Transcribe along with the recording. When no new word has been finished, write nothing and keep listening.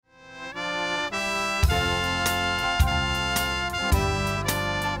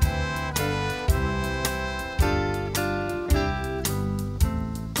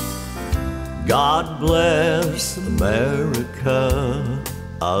God bless America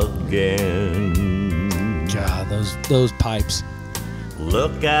again. God, those pipes.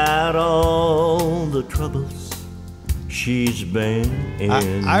 Look at all the troubles she's been in.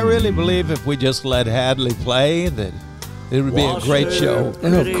 I really believe if we just let Hadley play, that it would be a great show.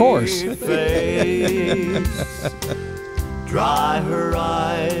 And of course. Dry her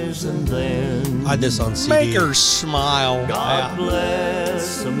eyes and then I this on CD. Make her smile. God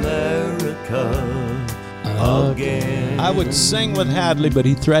bless America again. I would sing with Hadley, but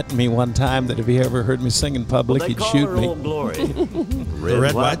he threatened me one time that if he ever heard me sing in public, Well, he'd they call shoot her me. Old Glory.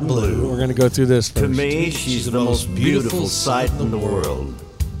 Red, white, and blue. We're going to go through this first. To me, she's the most beautiful sight in the world.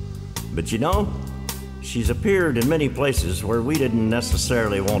 But you know, she's appeared in many places where we didn't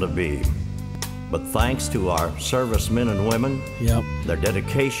necessarily want to be. But thanks to our servicemen and women, Yep. their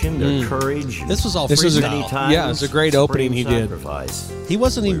dedication, their courage, This was all This is many freestyle. times, yeah, it's a great opening he did. sacrifice, He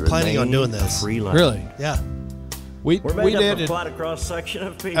wasn't we even planning on remain doing a this. free land. Really? Yeah. We We're made up did of it quite a cross-section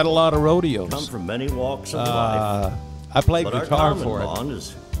of people at a lot of come rodeos. from many walks of life. I played But our guitar common for it. bond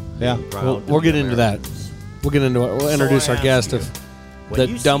is Yeah. being proud We'll to get be into that. Americans. We'll get into it. We'll introduce I our ask guest you, if when the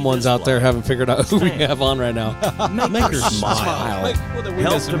you see dumb ones this out there live, haven't figured out who we stand. have on right now. Make her smile. Help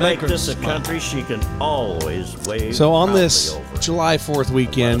Help to make this a country she can always wave So on proudly this over. July 4th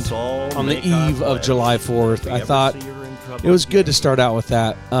weekend, Let us all on the make our eve of pledge. July 4th, If I we ever thought see her in trouble, it was good to start out with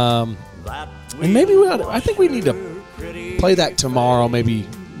that. that And maybe we'll I think we need to pretty play that tomorrow, maybe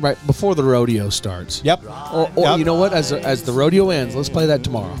right before the rodeo starts. Yep. Or Yep. you know what? As the rodeo ends, let's play that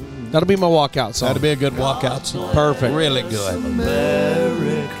tomorrow. That'll be my walkout song. That'd be a good walkout song. Perfect. Really good.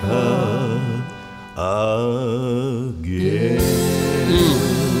 America again.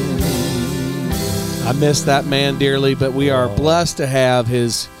 I miss that man dearly, but we are blessed to have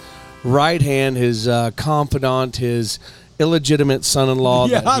his right hand, his confidant, his illegitimate son-in-law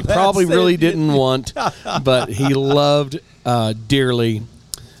Yeah, that he that's probably really it. didn't want, but he loved dearly.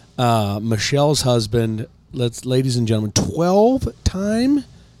 Michelle's husband, ladies and gentlemen, 12-time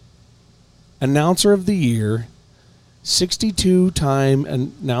announcer of the year, 62-time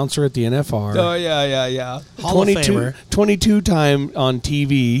announcer at the NFR. Oh, yeah. Hall of Famer. 22-time on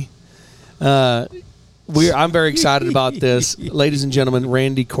TV. I'm very excited about this. Ladies and gentlemen,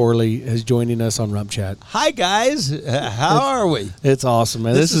 Randy Corley is joining us on Rump Chat. Hi, guys. How are we? It's awesome,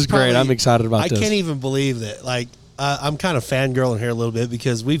 man. This is great. probably- I'm excited about I this. can't even believe that. Like, I'm kind of fangirling here a little bit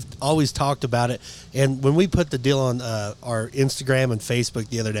because we've always talked about it. And when we put the deal on our Instagram and Facebook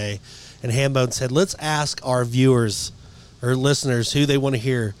the other day, and Hambone said, let's ask our viewers or listeners who they want to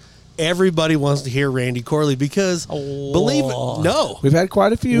hear. Everybody wants to hear Randy Corley because, believe it, no. We've had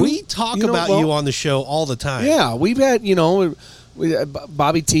quite a few. We talk You know, about well, you on the show all the time. Yeah, we've had,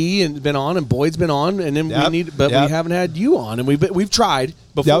 Bobby T and been on, and Boyd's been on, and then Yep, we yep. haven't had you on, and we've tried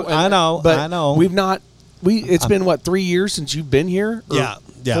before. Yep, I know, but I know. we've not. It's been what, 3 years since you've been here? Or Yeah.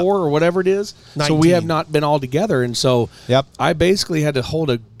 4 or whatever it is. So 19. we have not been all together, and so Yep. I basically had to hold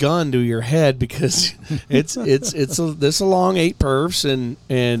a gun to your head because this a long 8 perfs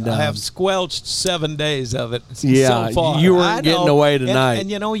and I have squelched 7 days of it Yeah, so far. you weren't I getting know. away tonight. And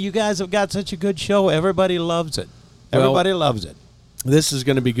you guys have got such a good show. Everybody loves it. Well, Everybody loves it. this is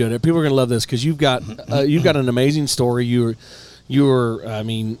going to be good. People are going to love this because you've got an amazing story. You were. I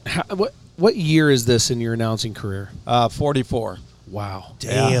mean, what year is this in your announcing career? 44. Wow.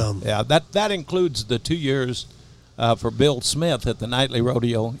 Damn. Yeah, that includes the 2 years for Bill Smith at the Nightly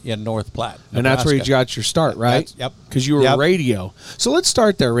Rodeo in North Platte, And that's where you Nebraska. got your start, right? That's- yep. Because you were Yep. radio. So let's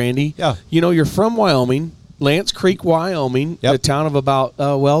start there, Randy. Yeah. You're from Wyoming, Lance Creek, Wyoming, Yep. a town of about,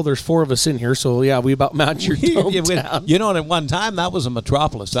 there's 4 of us in here. So, yeah, we about match your hometown. And at one time, that was a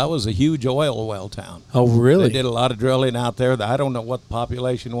metropolis. That was a huge oil well town. Oh, really? They did a lot of drilling out there. I don't know what the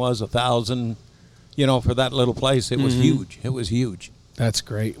population was, 1,000, for that little place. It was huge. It was huge. That's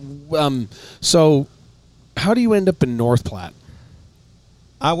great. So how do you end up in North Platte?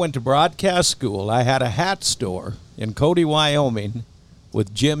 I went to broadcast school. I had a hat store in Cody, Wyoming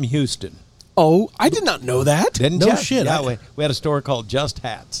with Jim Houston. Oh, I did not know that. Didn't No ya? shit. Yeah, we had a store called Just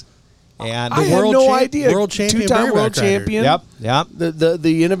Hats. And I had no idea. world champion 2-time world bareback rider. champion. Yep.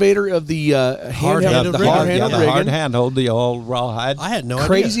 The innovator of the Hard-handed rigging. hard-handed the hard rigging. handhold, the old rawhide. I had no idea.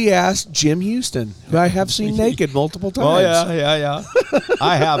 Crazy ass Jim Houston, who I have seen naked multiple times. Oh, yeah.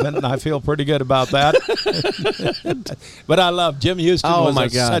 I haven't, and I feel pretty good about that. But I love Jim Houston. Oh, was my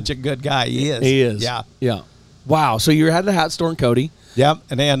God. such a good guy. He is. He is. Yeah. Yeah. Wow. So you had the hat store in Cody. Yep.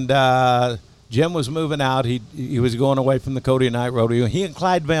 And then Jim was moving out. He was going away from the Cody Night Rodeo. He and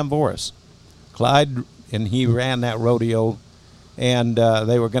Clyde Van Voris. Clyde, and he ran that rodeo, and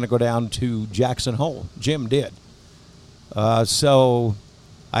they were going to go down to Jackson Hole. Jim did. So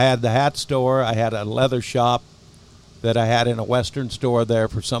I had the hat store. I had a leather shop that I had in a Western store there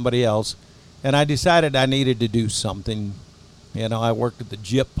for somebody else. And I decided I needed to do something. You know, I worked at the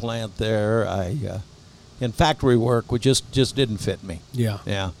Jip plant there. In factory work, which just didn't fit me. Yeah.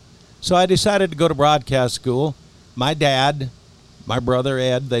 Yeah. So I decided to go to broadcast school. My dad, my brother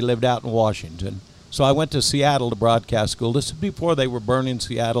Ed, they lived out in Washington. So I went to Seattle to broadcast school. This is before they were burning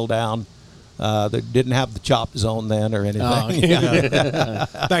Seattle down. They didn't have the chop zone then or anything. Oh, Yeah.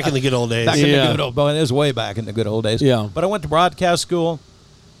 Back in the good old days. Back in Yeah. the good old, it was way back in the good old days. Yeah. But I went to broadcast school,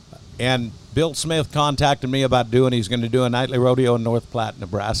 and Bill Smith contacted me about he's going to do a nightly rodeo in North Platte,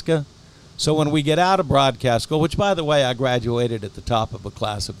 Nebraska. So when we get out of broadcast school, which, by the way, I graduated at the top of a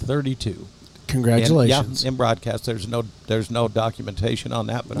class of 32. Congratulations. In broadcast, there's no documentation on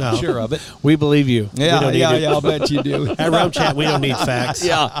that, but No. I'm sure of it. We believe you. Yeah, don't need it. I'll bet you do. At Road Chat, we don't need facts.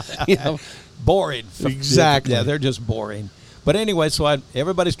 Yeah. Boring. Exactly. Yeah, they're just boring. But anyway, so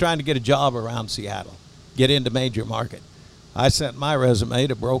everybody's trying to get a job around Seattle, get into major market. I sent my resume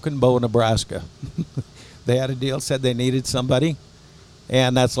to Broken Bow, Nebraska. They had a deal, said they needed somebody,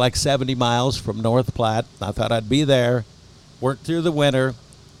 and that's like 70 miles from North Platte. I thought I'd be there, work through the winter.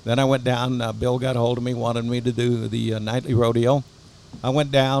 Then I went down. Bill got a hold of me, wanted me to do the nightly rodeo. I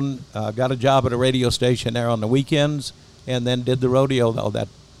went down, got a job at a radio station there on the weekends, and then did the rodeo, though, that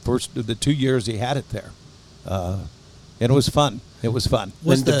first of the 2 years he had it there. And it was fun. It was fun.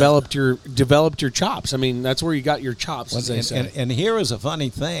 And developed your chops. I mean, that's where you got your chops, as they say. And here is a funny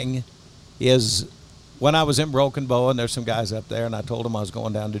thing, is when I was in Broken Bow, and there's some guys up there, and I told them I was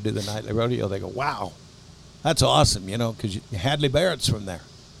going down to do the nightly rodeo, they go, wow, that's awesome, because Hadley Barrett's from there.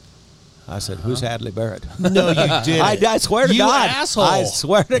 I said, who's Hadley Barrett? No, you didn't. I swear to You God. asshole. I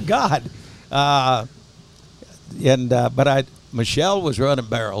swear to God. Michelle was running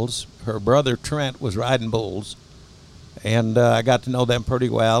barrels. Her brother Trent was riding bulls. And I got to know them pretty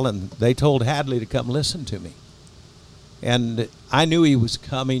well, and they told Hadley to come listen to me. And I knew he was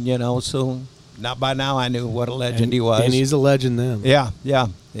coming, so not by now I knew what a legend he was. And he's a legend then. Yeah.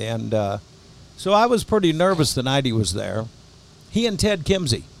 And so I was pretty nervous the night he was there. He and Ted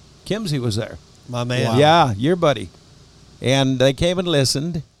Kimsey. Kimsey was there. My man. Wow. Yeah, your buddy. And they came and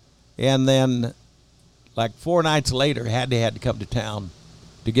listened, and then like 4 nights later, Hadley had to come to town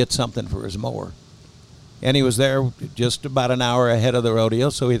to get something for his mower. And he was there just about an hour ahead of the rodeo,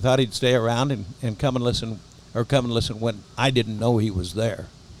 so he thought he'd stay around and come and listen when I didn't know he was there.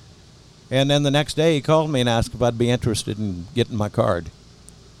 And then the next day he called me and asked if I'd be interested in getting my card.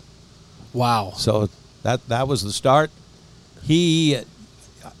 Wow. So that was the start.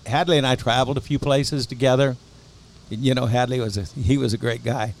 Hadley and I traveled a few places together. Hadley was a great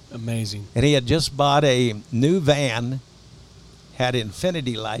guy. Amazing. And he had just bought a new van, had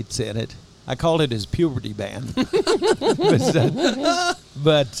infinity lights in it. I called it his puberty van.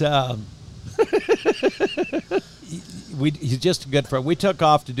 He's just a good friend. We took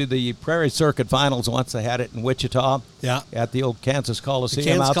off to do the Prairie Circuit Finals once. They had it in Wichita. Yeah. At the old Kansas Coliseum.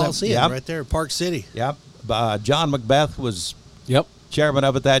 Kansas out there. Coliseum, Yep. right there, Park City. Yep. John Macbeth was Yep. chairman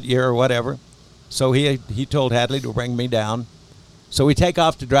of it that year or whatever. So he told Hadley to bring me down. So we take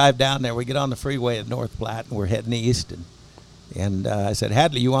off to drive down there. We get on the freeway at North Platte, and we're heading east. And I said,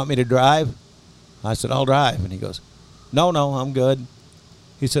 Hadley, you want me to drive? I said, I'll drive. And he goes, no, I'm good.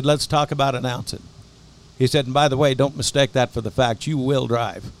 He said, let's talk about announcing. He said, and by the way, don't mistake that for the fact you will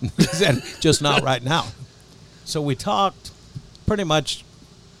drive. He said, just not right now. So we talked pretty much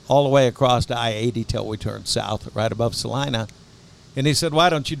all the way across to I-80 till we turned south, right above Salina. And he said, why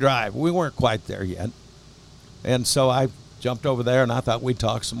don't you drive? We weren't quite there yet. And so I jumped over there, and I thought we'd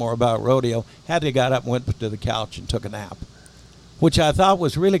talk some more about rodeo. Hadley got up and went to the couch and took a nap, which I thought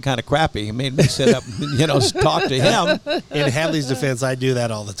was really kind of crappy. He made me sit up and, talk to him. In Hadley's defense, I do that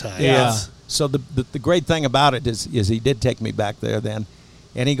all the time. Yeah. It's- So the great thing about it is he did take me back there then,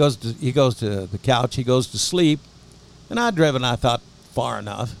 and he goes to the couch. He goes to sleep, and I'd driven, I thought, far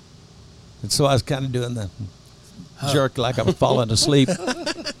enough, and so I was kind of doing the jerk like I was falling asleep,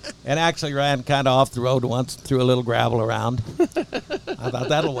 and actually ran kind of off the road once, threw a little gravel around. I thought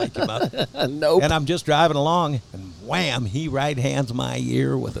that'll wake him up. Nope. And I'm just driving along, and wham! He right hands my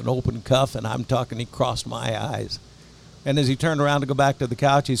ear with an open cuff, and I'm talking. He crossed my eyes. And as he turned around to go back to the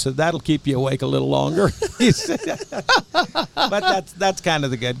couch, he said, that'll keep you awake a little longer. He said, but that's kind of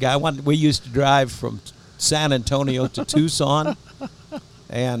the good guy. We used to drive from San Antonio to Tucson,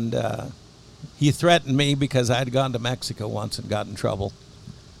 and he threatened me because I'd gone to Mexico once and got in trouble.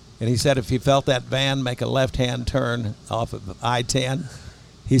 And he said if he felt that van make a left-hand turn off of I-10,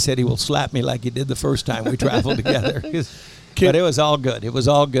 he said he will slap me like he did the first time we traveled together. But it was all good. It was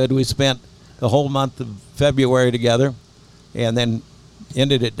all good. We spent the whole month of February together. And then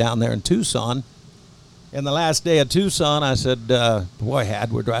ended it down there in Tucson. And the last day of Tucson, I said, boy,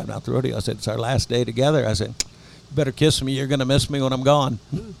 Had, we're driving out the rodeo. I said, it's our last day together. I said, you better kiss me. You're going to miss me when I'm gone.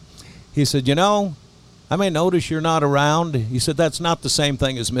 He said, you know, I may notice you're not around. He said, that's not the same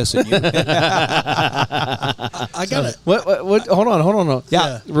thing as missing you. I got it. What? Hold on.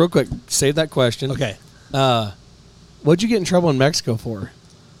 Yeah. Real quick. Save that question. Okay. What'd you get in trouble in Mexico for?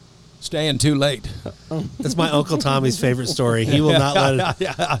 Staying too late. That's my Uncle Tommy's favorite story. He will not let it.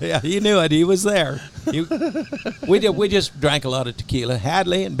 Yeah, he knew it. He was there. We just drank a lot of tequila.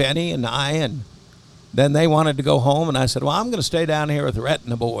 Hadley and Benny and I, and then they wanted to go home, and I said, well, I'm going to stay down here with Rhett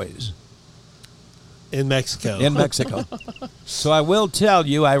and the boys. In Mexico. In Mexico. So I will tell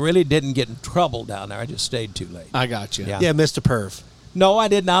you, I really didn't get in trouble down there. I just stayed too late. I got you. Yeah. Yeah, Mr. Perv. No, I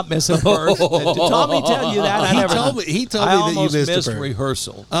did not miss a verse. Did Tommy tell you that? He told I me that you almost missed a missed verse.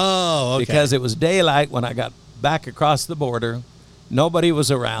 rehearsal. Oh, okay. Because it was daylight when I got back across the border. Nobody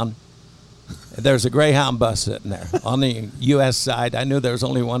was around. There's a Greyhound bus sitting there on the U.S. side. I knew there was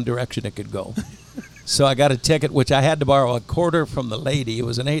only one direction it could go. So I got a ticket, which I had to borrow a quarter from the lady. It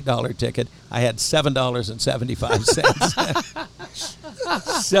was an $8 ticket. I had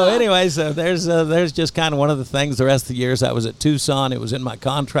 $7.75. So anyway, so there's just kind of one of the things. The rest of the years I was at Tucson, it was in my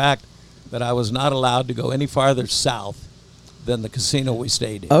contract that I was not allowed to go any farther south than the casino we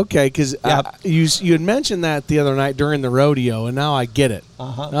stayed in. Okay, because Yep. you had mentioned that the other night during the rodeo, and now I get it.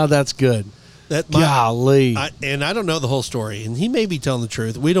 Oh, that's good. Golly. And I don't know the whole story, and he may be telling the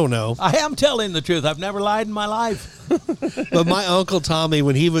truth. We don't know. I am telling the truth. I've never lied in my life. But my Uncle Tommy,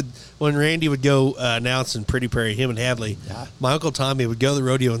 when Randy would go announce in Pretty Prairie, him and Hadley, my Uncle Tommy would go to the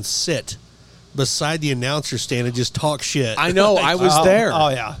rodeo and sit beside the announcer stand and just talk shit. I know. I was there. Oh,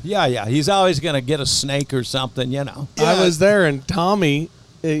 yeah. Yeah. He's always going to get a snake or something, you know. I was there, and Tommy,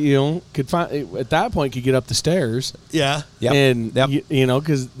 could find at that point could get up the stairs. Yeah. Yep. And Yep.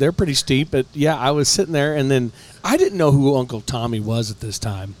 because they're pretty steep. But yeah, I was sitting there, and then I didn't know who Uncle Tommy was at this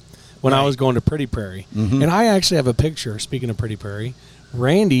time when I was going to Pretty Prairie. Mm-hmm. And I actually have a picture. Speaking of Pretty Prairie,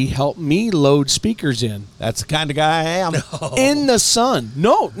 Randy helped me load speakers in. That's the kind of guy I am. In the sun.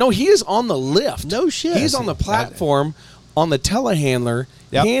 No, he is on the lift. No shit. He's on the platform on the telehandler,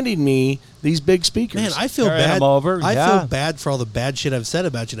 Yep. handing me these big speakers. Man, I feel Carry bad. him over, I yeah. feel bad for all the bad shit I've said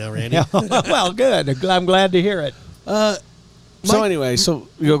about you now, Randy. Yeah. Well, good. I'm glad to hear it. so anyway, go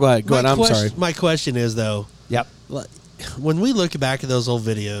ahead. Go ahead. I'm sorry. My question is, though, Yep. when we look back at those old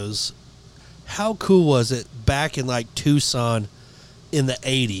videos, how cool was it back in like Tucson in the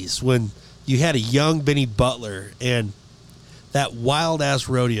 80s when you had a young Benny Butler and that wild ass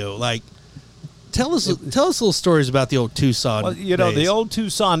rodeo? Like, tell us little stories about the old Tucson. Well, the days. old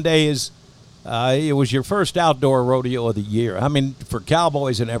Tucson days, it was your first outdoor rodeo of the year. I mean, for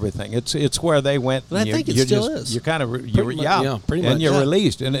cowboys and everything, it's where they went. And I think it still is. You're kind of Pretty much, and yeah. you're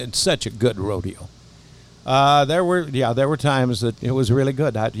released, and it's such a good rodeo. There were times that it was really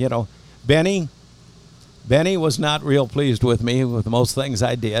good. Benny was not real pleased with me with most things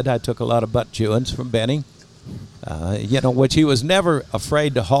I did. I took a lot of butt chewings from Benny. Which he was never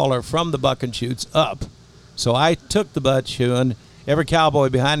afraid to holler from the buck and chutes up. So I took the butt chewing. Every cowboy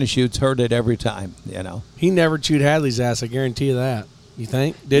behind the chutes heard it every time, He never chewed Hadley's ass, I guarantee you that. You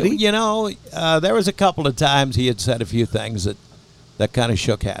think? Did he? There was a couple of times he had said a few things that kind of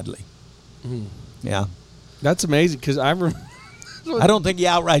shook Hadley. Yeah. That's amazing because I don't think he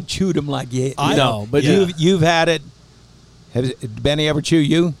outright chewed him like you. I know, but you've had it. Did Benny ever chew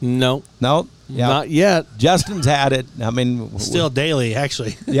you? No. No? Yeah. Not yet. Justin's had it. I mean, still daily,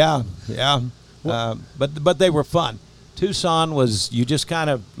 actually. Yeah. But they were fun. Tucson was, you just kind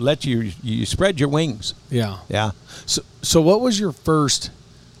of you spread your wings. Yeah. Yeah. So what was your first,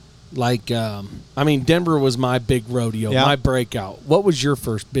 Denver was my big rodeo, my breakout. What was your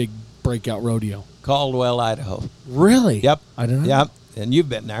first big breakout rodeo? Caldwell, Idaho. Really? Yep. I don't know. Yep. And you've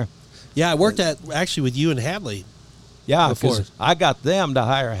been there. Yeah, I worked actually with you and Hadley. Yeah, Before. because I got them to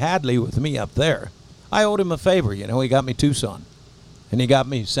hire Hadley with me up there. I owed him a favor, He got me Tucson, and he got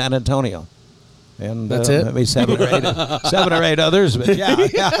me San Antonio, and that's it. Maybe seven or eight others. But yeah.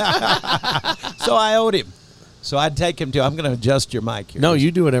 So I owed him. So I'd take him to. I'm going to adjust your mic here. No,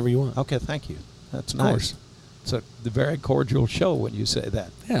 you do whatever you want. Okay, thank you. That's Of nice. course. It's a very cordial show when you say that.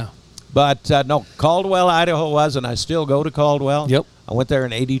 Yeah. But no, Caldwell, Idaho was, and I still go to Caldwell. Yep. I went there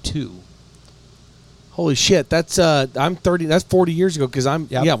in '82. Holy shit! That's I'm 30. That's 40 years ago. Because I'm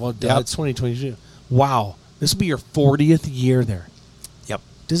Yep. It's 2022. Wow, this will be your 40th year there. Yep.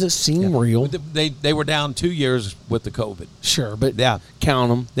 Does it seem real? They were down 2 years with the COVID. Sure, but Yeah. count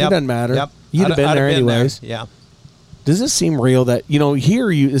them. Yep. It doesn't matter. Yep. You'd have been there anyways. Yeah. Does it seem real that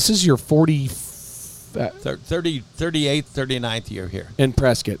here this is your 38th, 39th year here. in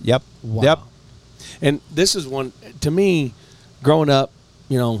Prescott. Yep. Wow. Yep. And this is one, to me, growing up,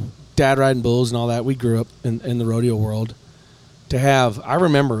 dad riding bulls and all that, we grew up in the rodeo world. I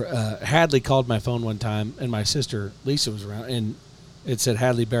remember Hadley called my phone one time, and my sister Lisa was around, and it said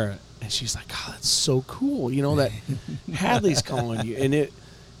Hadley Barrett. And she's like, "Oh, that's so cool, that Hadley's calling you." And it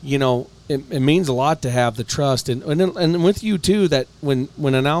means a lot to have the trust. And with you, too, that when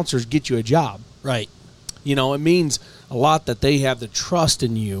announcers get you a job. Right. It means a lot that they have the trust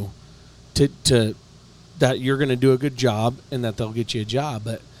in you to that you're going to do a good job and that they'll get you a job.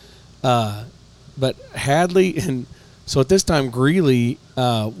 But Hadley, and so at this time Greeley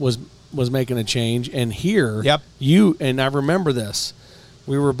was making a change, and here I remember this.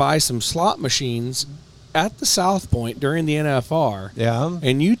 We were by some slot machines at the South Point during the NFR. Yeah.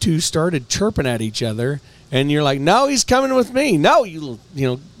 And you two started chirping at each other. And you're like, "No, he's coming with me. No,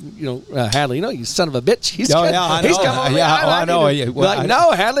 Hadley. No, you son of a bitch. He's coming. I know. He's coming with me. I know. You're like,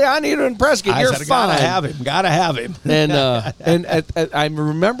 "No, Hadley, I need him in Prescott. You're fine. Gotta have him. And I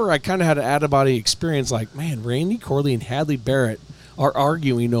remember I kind of had an out-of-body experience. Like, man, Randy Corley and Hadley Barrett are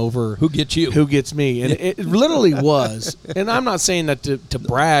arguing over who gets you, who gets me, and it literally was. And I'm not saying that to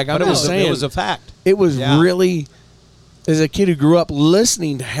brag. I'm just saying it was a fact. It was really. As a kid who grew up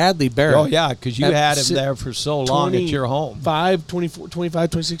listening to Hadley Barrett. Oh, yeah, because you had him there for so long at your home. 25,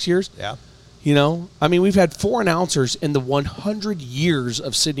 26 years. Yeah. We've had 4 announcers in the 100 years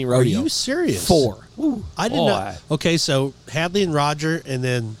of Sydney Rodeo. Are you serious? 4. Ooh, I didn't know. Okay, so Hadley and Roger, and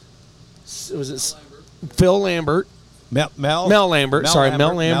then... Was it Phil Lambert? Mel Lambert.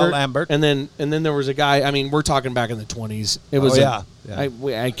 Mel Lambert. And then there was a guy, we're talking back in the 20s. It was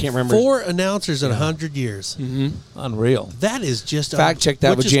I can't remember. 4 announcers in 100 years. Mm-hmm. Unreal. That is just fact check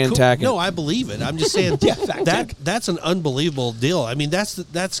that with Jan Tackett. No, I believe it. I'm just saying that's an unbelievable deal.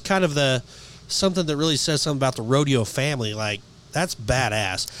 That's kind of something that really says something about the rodeo family. Like, that's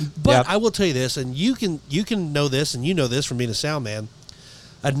badass. But I will tell you this, and you can know this, and you know this from being a sound man.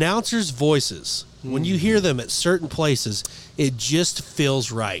 Announcers' voices, when you hear them at certain places, it just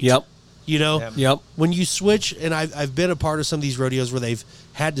feels right. Yep. Yep. When you switch, and I've been a part of some of these rodeos where they've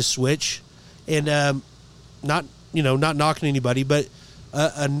had to switch, and not knocking anybody, but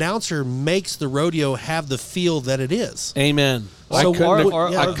announcer makes the rodeo have the feel that it is. Amen. So I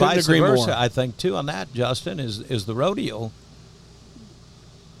couldn't vice agree versa, more. I think too on that, Justin, is the rodeo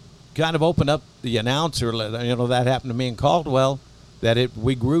kind of opened up the announcer. That happened to me in Caldwell. That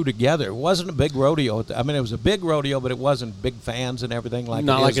we grew together. It wasn't a big rodeo. It was a big rodeo, but it wasn't big fans and everything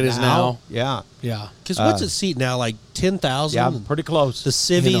not like it is now. Yeah. Yeah. Because what's it seat now? Like 10,000? Yeah, pretty close. The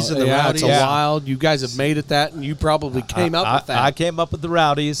civvies and the rowdies. It's a wild. You guys have made it that, and you probably came up with that. I came up with the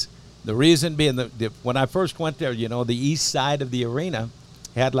rowdies. The reason being when I first went there, the east side of the arena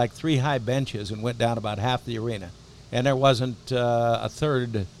had like 3 high benches and went down about half the arena. And there wasn't a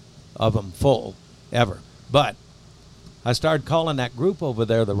third of them full ever. But I started calling that group over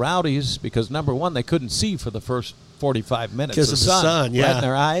there the Rowdies because, number one, they couldn't see for the first 45 minutes. Because of the sun, right in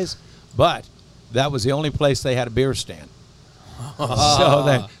their eyes. But that was the only place they had a beer stand.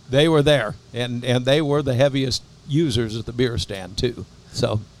 So they were there, and they were the heaviest users at the beer stand, too.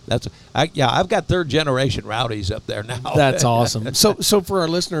 So I've got 3rd-generation Rowdies up there now. That's awesome. So for our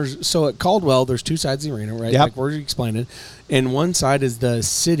listeners, at Caldwell, there's 2 sides of the arena, right? Yep. Like we're explaining. And one side is the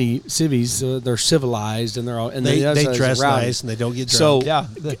civvies. They're civilized, and they're all. And they the dress nice, and they don't get drunk. So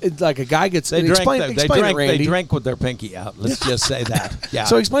like a guy gets. They Randy. drink with their pinky out. Let's just say that. Yeah.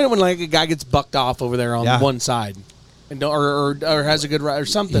 So explain it when like a guy gets bucked off over there on one side, and or has a good ride or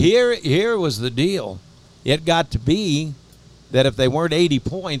something. Here was the deal. It got to be that if they weren't 80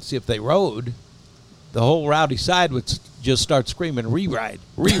 points, if they rode, the whole rowdy side would just start screaming, rewrite.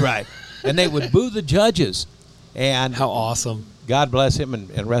 And they would boo the judges. And how awesome. God bless him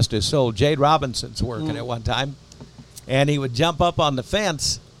and rest his soul. Jade Robinson's working at one time. And he would jump up on the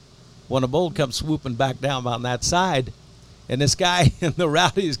fence when a bull comes swooping back down on that side. And this guy in the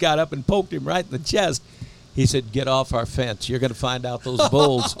rowdies got up and poked him right in the chest. He said, "Get off our fence. You're going to find out those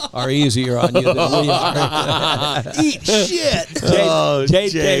bulls are easier on you than we are." Eat shit.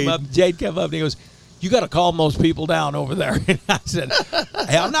 Jade came up and he goes, "You got to calm those people down over there." And I said,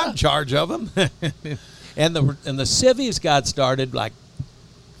 "Hey, I'm not in charge of them." And the civvies got started like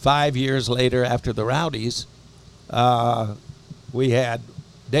 5 years later after the Rowdies. We had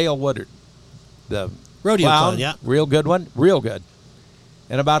Dale Woodard, the rodeo clown, yeah, real good one, real good.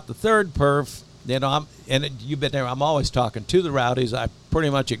 And about the 3rd perf, you've been there. I'm always talking to the Rowdies. I pretty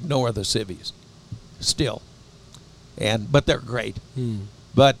much ignore the civvies, still, but they're great.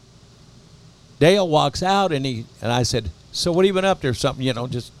 But Dale walks out and I said, "So what have you been up to?" Or something,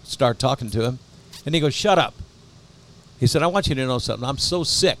 just start talking to him. And he goes, shut up. He said, I want you to know something. I'm so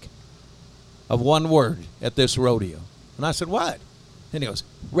sick of one word at this rodeo. And I said, what? And he goes,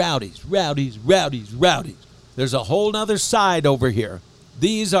 rowdies, rowdies, rowdies, rowdies. There's a whole nother side over here.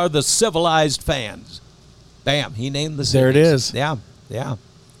 These are the civilized fans. Bam, he named the cities. There it is. Yeah, yeah.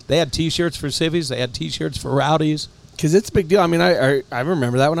 They had T-shirts for civvies. They had T-shirts for rowdies. Because it's a big deal. I mean, I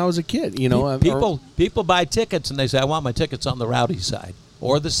remember that when I was a kid. You know, People buy tickets and they say, I want my tickets on the rowdy side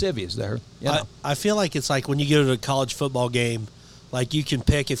or the civies there. You know. I feel like it's like when you go to a college football game, like you can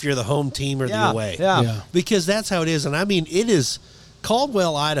pick if you're the home team or the away. Yeah. Yeah. Because that's how it is. And I mean, it is,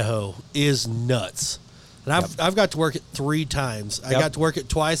 Caldwell, Idaho is nuts. And I've got to work it 3 times. I got to work it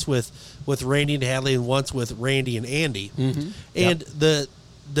twice with Randy and Hadley and once with Randy and Andy. Mm-hmm. And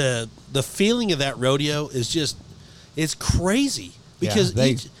the feeling of that rodeo is just, it's crazy.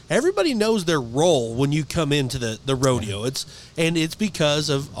 Because everybody knows their role when you come into the rodeo. It's because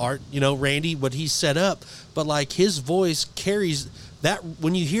of Randy, what he set up. But like his voice carries that,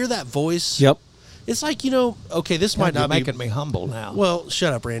 when you hear that voice. Yep. It's like, okay, this might not be making me humble now. Well,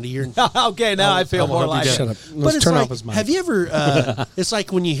 shut up, Randy. You're okay. Now I feel more like Shut up. But Let's it's turn like, off his mic. have you ever? It's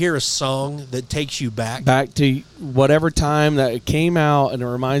like when you hear a song that takes you back. Back to whatever time that it came out, and it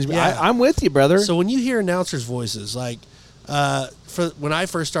reminds me. Yeah. I'm with you, brother. So when you hear announcers' voices, like when I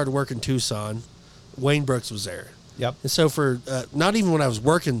first started working Tucson, Wayne Brooks was there. Yep. And so for not even when I was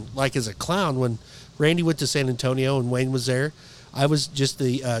working like as a clown, when Randy went to San Antonio and Wayne was there, I was just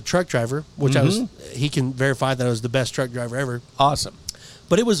the truck driver, which I was. He can verify that I was the best truck driver ever. Awesome.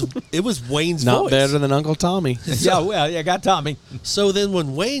 But it was Wayne's Not voice. better than Uncle Tommy. Got Tommy. So then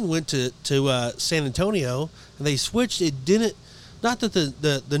when Wayne went to San Antonio and they switched, it didn't. Not that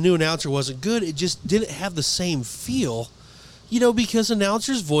the new announcer wasn't good. It just didn't have the same feel. Because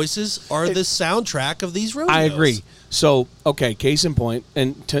announcers' voices are the soundtrack of these rodeos. I agree. So, okay, case in point,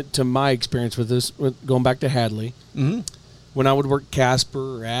 and to my experience with this, going back to Hadley, when I would work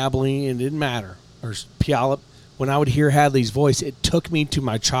Casper or Abilene, it didn't matter, or Puyallup, when I would hear Hadley's voice, it took me to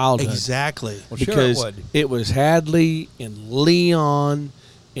my childhood. Exactly. Well, Because sure it would. it was Hadley and Leon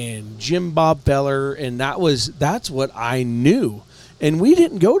and Jim Bob Feller, and that's what I knew. And we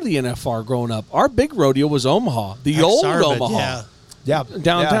didn't go to the NFR growing up. Our big rodeo was Omaha, the old Exarban, Omaha. Yeah.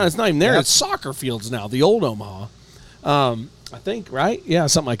 Downtown. Yeah. It's not even there. Yep. It's soccer fields now, the old Omaha. I think, right? Yeah,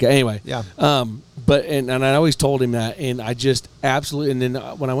 something like that. Anyway. Yeah. But and I always told him that, and I just absolutely. And then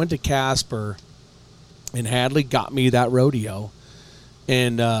when I went to Casper, and Hadley got me that rodeo,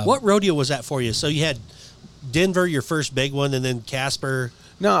 and What rodeo was that for you? So you had Denver, your first big one, and then Casper.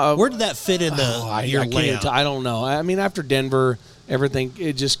 no, Where did that fit in your I can't. layout? I don't know. I mean, after Denver, everything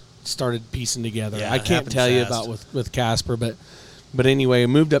it just started piecing together. Yeah, I it can't happened tell you fast. about with Casper, but anyway, I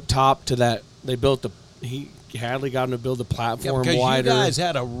moved up top to that. They built Hadley got him to build the platform Because wider. you guys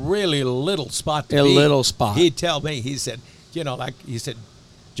had a really little spot to A be. little spot. He'd tell me, he said,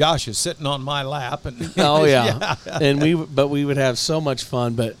 Josh is sitting on my lap. And Oh yeah, and we would have so much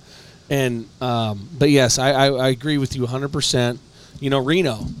fun. But yes, I agree with you 100%.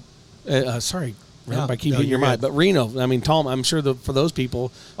 Reno. Sorry, Yeah. I keep No, hitting your you're mind, good. but Reno. I mean, I'm sure for those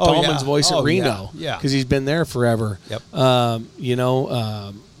people, Oh, Tallman's yeah. voice Oh, at Reno, yeah. because he's been there forever. Yep.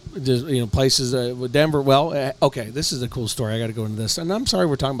 Just, places with Denver. Well, okay, this is a cool story. I got to go into this, and I'm sorry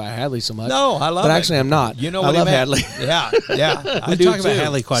we're talking about Hadley so much. No, I love but it. actually, I'm not. You know I what love he meant? Hadley. Yeah. I We do talk about too.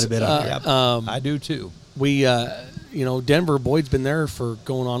 Hadley quite a bit up here. Yep. I do too. We, Denver, Boyd's been there for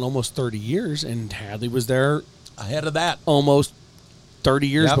going on almost 30 years, and Hadley was there Ahead of that. almost 30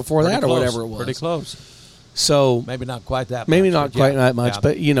 years Yep, before pretty that or close, whatever it was. Pretty close. So Maybe not quite that maybe much. not but quite yeah. that much, Yeah.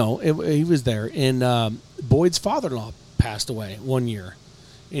 but he was there. And Boyd's father-in-law passed away one year,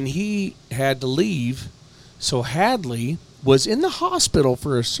 and he had to leave. So Hadley was in the hospital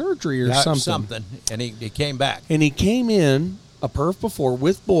for a surgery or Yeah, something. And he came back. And he came in a perf before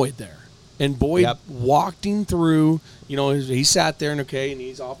with Boyd there. And Boyd Yep. walked him through, he sat there and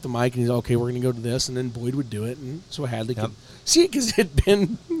he's off the mic and he's okay, we're going to go to this. And then Boyd would do it. And so Hadley Yep. could see it because it had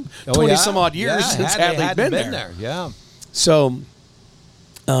been Oh, 20 yeah. some odd years Yeah, since Hadley had hadn't been there. Yeah. So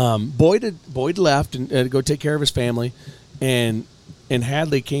Boyd left and to go take care of his family. And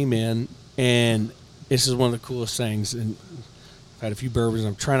Hadley came in, and this is one of the coolest things. And I've had a few bourbons.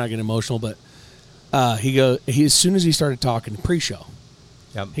 I'm trying not to get emotional, but as soon as he started talking pre-show,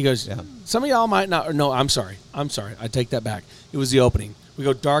 Yep. he goes, Yeah. some of y'all might not. No, I'm sorry. I take that back. It was the opening. We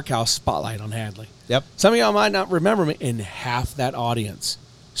go Dark House spotlight on Hadley. Yep. Some of y'all might not remember me, and half that audience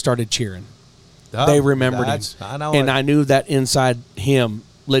started cheering. Oh, They remembered him, I know. and I knew that inside him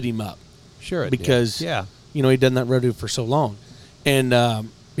lit him up Sure. It did. because Yeah. he'd done that rodeo for so long, and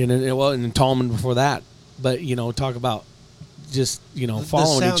and Tallman before that. But talk about just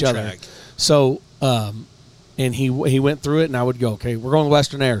following each other. soundtrack. So, and he went through it, and I would go, okay, we're going to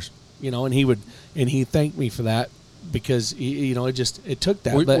Western Airs, and he thanked me for that because it took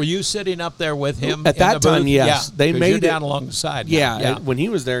that. Were you sitting up there with him at that in the time? booth? Yes, Yeah, they 'cause made you're it down along the side. now. Yeah, when he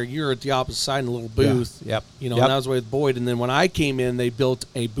was there, you were at the opposite side in a little booth. Yep. And Yep. I was with Boyd, and then when I came in, they built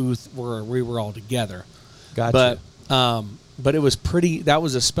a booth where we were all together. Gotcha. But it was pretty. That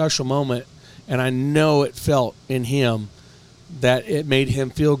was a special moment, and I know it felt in him that it made him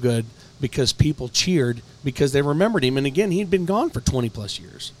feel good because people cheered because they remembered him. And again, he'd been gone for 20 plus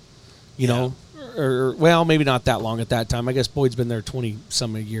years. You know, or well, maybe not that long at that time. I guess Boyd's been there 20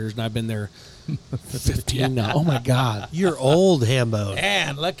 some years, and I've been there 15 now. Oh my God, You're old, Hambo.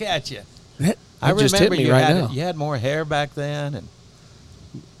 Man, look at you. I just hit me you right had now. you had more hair back then, and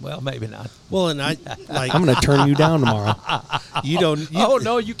well, maybe not. Well, and I like I'm going to turn you down tomorrow. you don't. Oh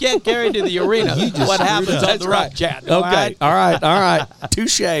no, you can't carry to the arena. You just what screwed happens up. on That's the rough right. chat? Okay, all right.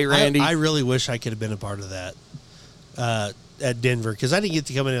 Touche, Randy. I really wish I could have been a part of that at Denver because I didn't get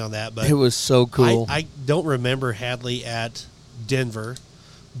to come in on that. But it was so cool. I don't remember Hadley at Denver,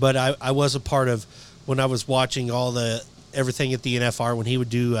 but I was a part of when I was watching everything at the NFR when he would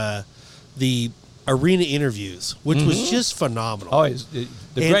do the arena interviews, which was just phenomenal. Oh, he's the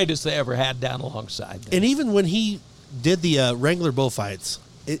greatest they ever had down alongside. And even when he did the Wrangler bullfights,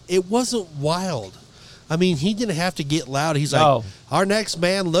 it wasn't wild. I mean, he didn't have to get loud. He's like, No. our next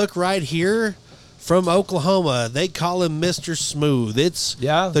man, look right here from Oklahoma. They call him Mr. Smooth. It's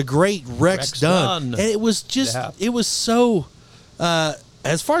the great Rex Dunn. And it was just, it was so,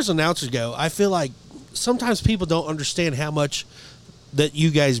 as far as announcers go, I feel like sometimes people don't understand how much that you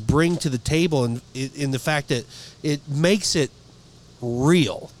guys bring to the table and in the fact that it makes it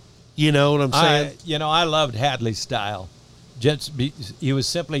real. You know what I'm saying? I loved Hadley's style. He was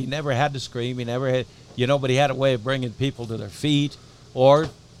simply, he never had to scream. He never had, but he had a way of bringing people to their feet or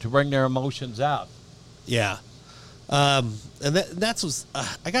to bring their emotions out. Yeah. And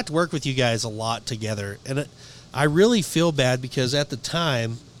I got to work with you guys a lot together. And I really feel bad because at the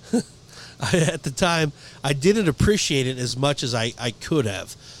time, I didn't appreciate it as much as I could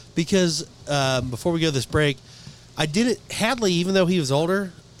have. Because before we go to this break, Hadley, even though he was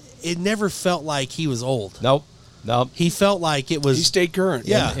older, it never felt like he was old. Nope. He felt like it was. He stayed current.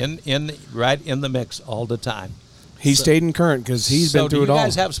 Yeah. Right in the mix all the time. He stayed in current because he's been through it all. Do you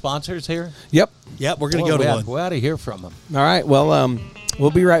guys have sponsors here? Yep. Yep, we're going to go to one. We ought to hear from them. All right. Well, we'll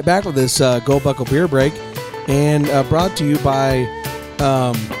be right back with this Gold Buckle Beer Break. And brought to you by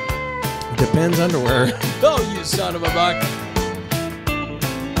Depends Underwear. Oh, you son of a buck.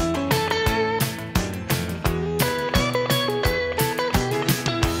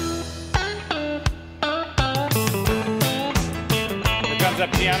 Here comes that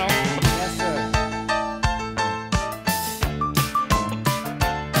piano. Yes, sir.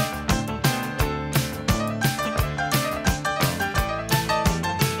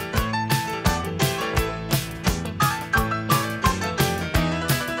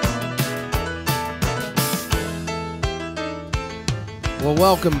 Well,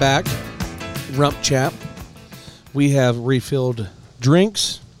 welcome back, Rump Chap. We have refilled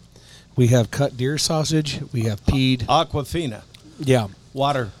drinks. We have cut deer sausage. We have peed. Aquafina. Yeah.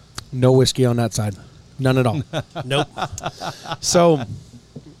 Water. No whiskey on that side. None at all. Nope. So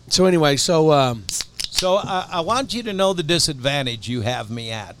anyway, So I want you to know the disadvantage you have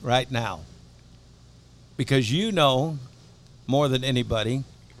me at right now. Because you know, more than anybody,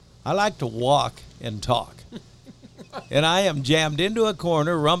 I like to walk and talk. And I am jammed into a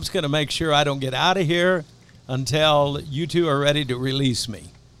corner. Rump's going to make sure I don't get out of here until you two are ready to release me.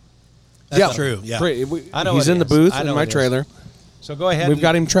 That's true. Yeah. I know he's it in the is. booth I in know my it is. trailer. So go ahead. We've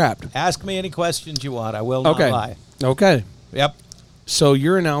got him trapped. Ask me any questions you want. I will not Okay. lie. Okay. Yep. So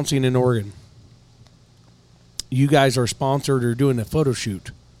you're announcing in Oregon. You guys are sponsored or doing a photo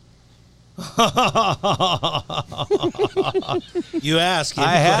shoot. You ask.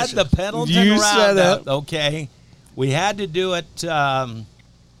 I had the Pendleton You said Roundup. it. Okay. We had to do it. I'm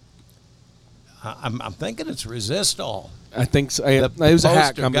thinking it's Resistol. I think so. It was a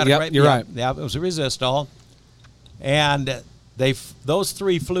hat Poster, company. got it Yep, right- you're yeah, right. Yeah, it was a Resistol. And those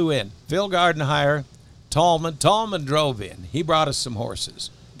three flew in. Phil Gardenhire, Tallman. Tallman drove in. He brought us some horses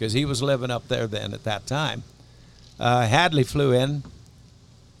because he was living up there then at that time. Hadley flew in,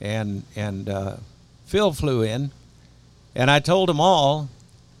 and Phil flew in. And I told them all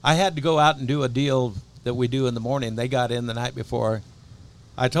I had to go out and do a deal that we do in the morning. They got in the night before.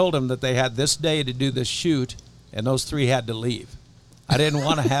 I told them that they had this day to do this shoot, and those three had to leave. I didn't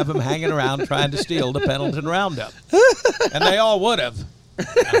want to have them hanging around trying to steal the Pendleton Roundup. And they all would have.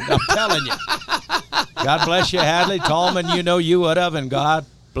 I'm telling you. God bless you, Hadley. Tallman, you know you would have, and God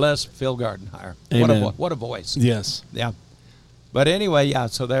bless Phil Gardenhire. Amen. What a voice. Yes. Yeah. But anyway, yeah.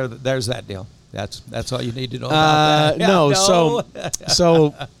 So there's that deal. That's all you need to know about that. Yeah, no, so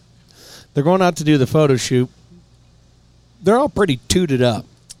they're going out to do the photo shoot. They're all pretty tooted up.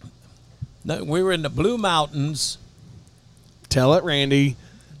 No, we were in the Blue Mountains. Tell it, Randy.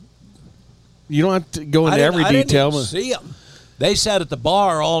 You don't have to go into every I detail. didn't even see them. They sat at the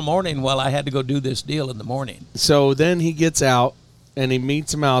bar all morning while I had to go do this deal in the morning. So then he gets out and he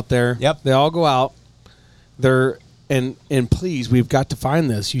meets them out there. Yep. They all go out. They're and please, we've got to find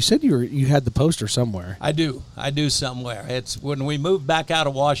this. You said you had the poster somewhere. I do somewhere. It's when we moved back out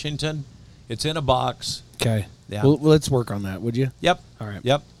of Washington. It's in a box. Okay. Yeah. Well, let's work on that, would you? Yep. All right.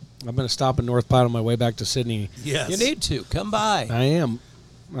 Yep. I'm going to stop in North Platte on my way back to Sydney. Yes. You need to come by. I am.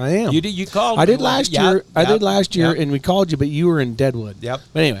 You called. I me did last year. Yep, I did last year, yep. and we called you, but you were in Deadwood. Yep.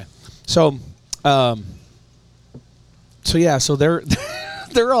 But anyway, so yeah, so they're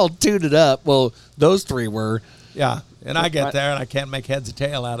they're all tooted up. Well, those three were. Yeah. And I get there, and I can't make heads or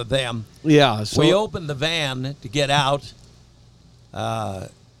tail out of them. Yeah. So We opened the van to get out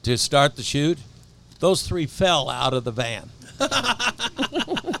to start the shoot. Those three fell out of the van.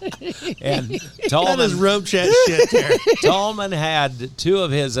 And That is rope chat shit there. Tallman had two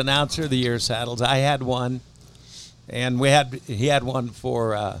of his Announcer of the Year saddles. I had one, and he had one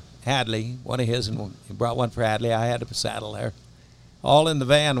for Hadley, one of his, and he brought one for Hadley. I had a saddle there, all in the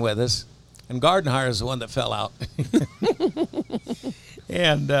van with us. And Gardenhire is the one that fell out.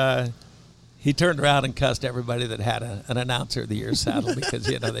 And he turned around and cussed everybody that had an Announcer of the Year saddle because,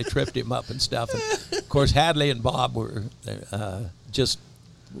 they tripped him up and stuff. And, of course, Hadley and Bob were just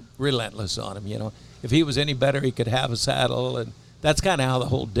relentless on him, If he was any better, he could have a saddle. And that's kind of how the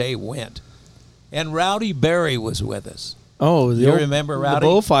whole day went. And Rowdy Berry was with us. Oh, You remember Rowdy? the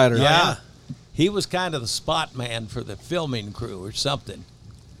bullfighter? Yeah. He was kind of the spot man for the filming crew or something.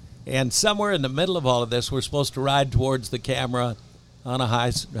 And somewhere in the middle of all of this, we're supposed to ride towards the camera on a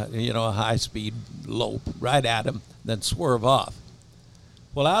high-speed lope, right at him, then swerve off.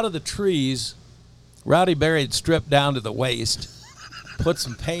 Well, out of the trees, Rowdy Berry had stripped down to the waist, put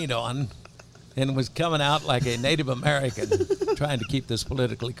some paint on, and was coming out like a Native American, trying to keep this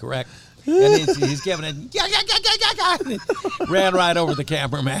politically correct. And he's giving it, ran right over the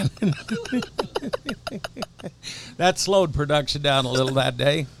cameraman. That slowed production down a little that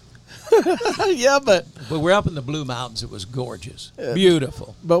day. Yeah, but we're up in the Blue Mountains. It was gorgeous,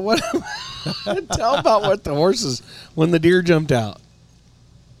 beautiful. But what? Tell about what the horses when the deer jumped out.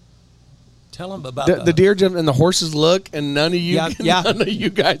 Tell them about The deer jumped and the horses look, and none of you, Yeah. none of you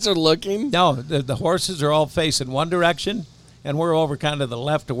guys are looking. No, the horses are all facing one direction, and we're over kind of the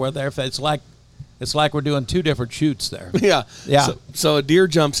left of where they're. It's like we're doing two different shoots there. Yeah, Yeah. So a deer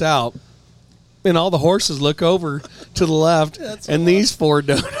jumps out, and all the horses look over to the left, and these four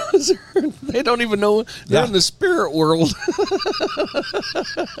donuts, they don't even know they're in the spirit world.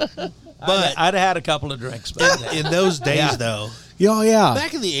 But I'd had a couple of drinks by then. in those days, Yeah. though, Oh yeah.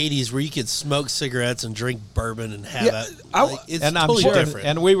 back in the 80s where you could smoke cigarettes and drink bourbon and have Yeah, it's and I'm totally sure, different.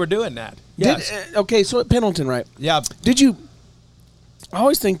 and we were doing that. Yes. Okay, so at Pendleton, right? Yeah. Did you? I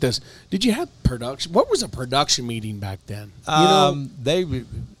always think this. Did you have production? What was a production meeting back then?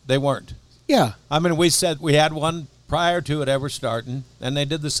 They weren't. Yeah. I mean, we said we had one prior to it ever starting, and they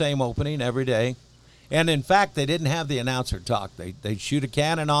did the same opening every day. And in fact, they didn't have the announcer talk. They'd shoot a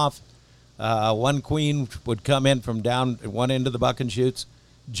cannon off. One queen would come in from down at one end of the buck and shoots,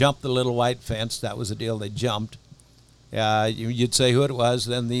 jump the little white fence. That was the deal. They jumped. You'd say who it was.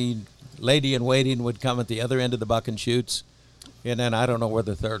 Then the lady in waiting would come at the other end of the buck and shoots. And then I don't know where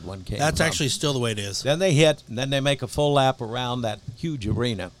the third one came That's from. actually still the way it is. Then they hit, and then they make a full lap around that huge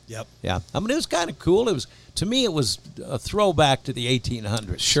arena. Yep. Yeah. I mean, it was kind of cool. To me, it was a throwback to the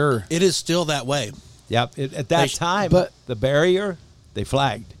 1800s. Sure. It is still that way. Yep. At that time, but- the barrier, they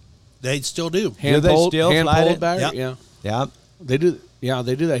flagged. They still do. Hand they pulled, still hand fly pulled it? back. Yep. Yeah. Yeah. They do. Yeah,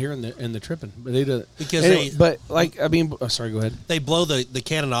 they do that here in the tripping. But they do that. Because Anyway, they- But like, I mean, sorry. Go ahead. They blow the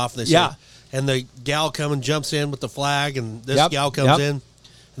cannon off. And they say, Yeah. and the gal comes and jumps in with the flag, and this Yep, gal comes yep. in, and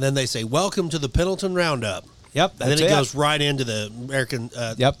then they say, "Welcome to the Pendleton Roundup." Yep. And then that's it goes right into the American,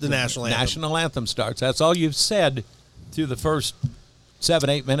 Yep. the national anthem. National anthem starts. That's all you've said through the first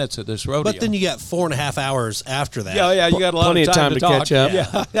 7-8 minutes of this rodeo. But then you got 4.5 hours after that. Yeah, you got a lot Plenty of time to talk. catch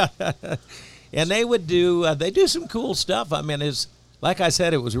up. Yeah. And they would do some cool stuff. I mean, it's like I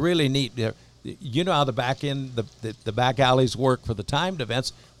said, it was really neat. You know how the back end, the back alleys work for the timed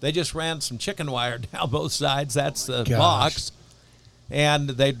events. They just ran some chicken wire down both sides. That's the Gosh. box. And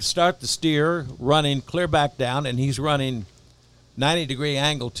they'd start the steer running clear back down, and he's running 90-degree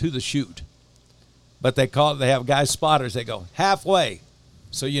angle to the chute. But they have guys spotters. They go halfway,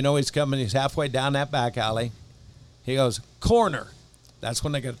 So he's coming. He's halfway down that back alley. He goes, corner. That's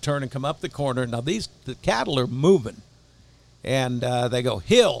when they got to turn and come up the corner. Now, the cattle are moving. And they go,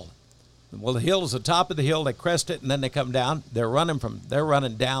 hill. Well, the hill is the top of the hill. They crest it, and then they come down. They're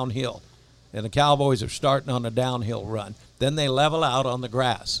running downhill. And the cowboys are starting on a downhill run. Then they level out on the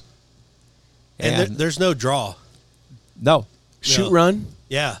grass. And there's no draw. No. Shoot, run?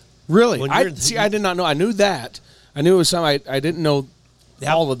 Yeah. Really? When I you're did not know. I knew that. I knew it was something. I didn't know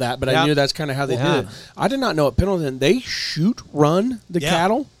all of that, but I knew that's kind of how they did it. I did not know at Pendleton they shoot, run the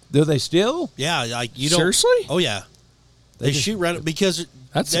cattle. Do they still? Yeah, like you don't. Seriously? Oh yeah, they shoot run it because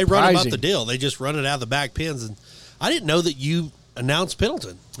That's they run about surprising. the deal. They just run it out of the back pens, and I didn't know that you announced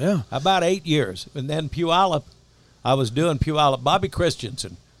Pendleton. Yeah. About 8 years. And then Puyallup, I was doing Puyallup. Bobby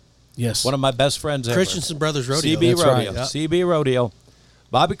Christensen, Yes. one of my best friends ever. Christensen Brothers Rodeo. CB That's Rodeo. right. Yeah. CB Rodeo.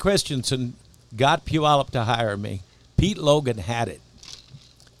 Bobby Christensen got Puyallup to hire me. Pete Logan had it.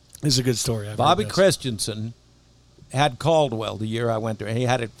 This is a good story. I've Bobby heard this. Christensen had Caldwell the year I went there, and he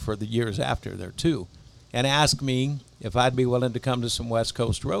had it for the years after there too, and asked me if I'd be willing to come to some West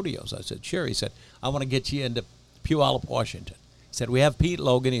Coast rodeos. I said, sure. He said, I want to get you into Puyallup, Washington. He said, we have Pete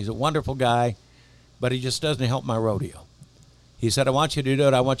Logan. He's a wonderful guy, but he just doesn't help my rodeo. He said, I want you to do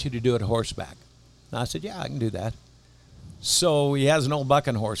it. I want you to do it horseback. And I said, yeah, I can do that. So he has an old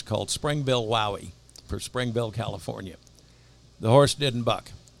bucking horse called Springville Wowie for Springville, California. The horse didn't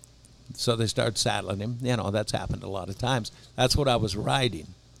buck. So they started saddling him. That's happened a lot of times. That's what I was riding.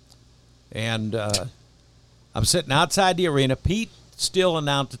 And I'm sitting outside the arena. Pete still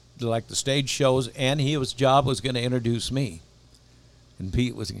announced like the stage shows, and his job was going to introduce me. And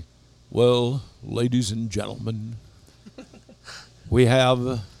Pete was, well, ladies and gentlemen, we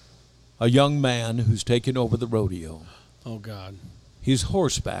have a young man who's taken over the rodeo. Oh, God. He's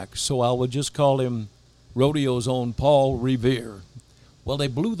horseback, so I will just call him rodeo's own Paul Revere. Well, they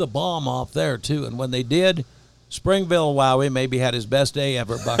blew the bomb off there, too, and when they did, Springville Wowie maybe had his best day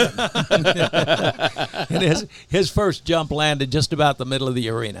ever bucking. And his first jump landed just about the middle of the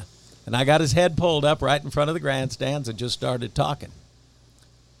arena. And I got his head pulled up right in front of the grandstands and just started talking.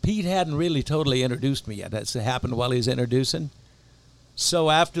 Pete hadn't really totally introduced me yet. That's happened while he was introducing.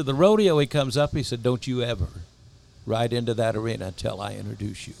 So after the rodeo, he comes up, he said, don't you ever ride into that arena until I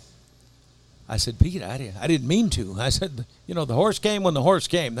introduce you. I said, Pete, I didn't mean to. I said, the horse came when the horse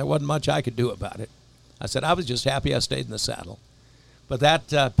came. There wasn't much I could do about it. I said, I was just happy I stayed in the saddle. But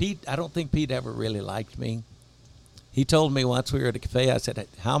that, Pete, I don't think Pete ever really liked me. He told me once we were at a cafe, I said,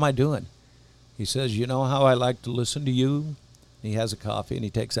 how am I doing? He says, you know how I like to listen to you? He has a coffee and he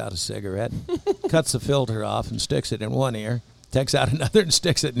takes out a cigarette, cuts the filter off and sticks it in one ear, takes out another and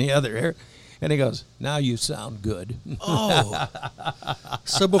sticks it in the other ear. And he goes, now you sound good. Oh.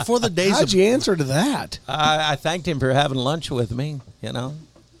 So before the days How'd of you answer to that? I thanked him for having lunch with me,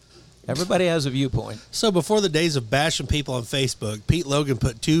 Everybody has a viewpoint. So before the days of bashing people on Facebook, Pete Logan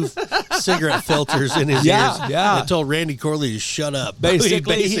put 2 cigarette filters in his ears and told Randy Corley to shut up.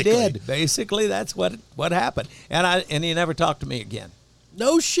 Basically, he did. Basically, that's what happened. And he never talked to me again.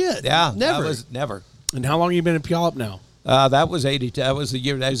 No shit. Yeah, Never. Never. And how long have you been in Puyallup now? That was 80. That was the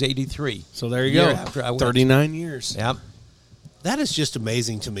year. That was 83. So there you Year go. after I went. 39 years. Yep. That is just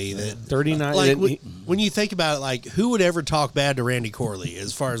amazing to me. That 39. like when you think about it, like who would ever talk bad to Randy Corley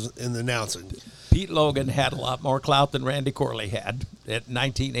as far as in the announcing? Pete Logan had a lot more clout than Randy Corley had at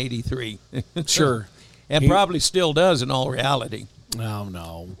 1983. Sure. And probably still does in all reality. Oh,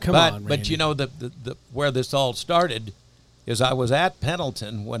 no. Come on, Randy. But the where this all started is I was at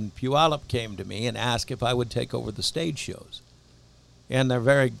Pendleton when Puyallup came to me and asked if I would take over the stage shows. And they're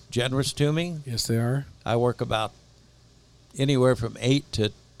very generous to me. Yes, they are. I work about anywhere from 8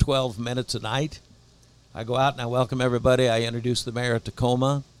 to 12 minutes a night. I go out and I welcome everybody. I introduce the mayor of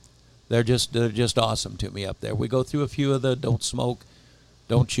Tacoma. They're just awesome to me up there. We go through a few of the don't smoke,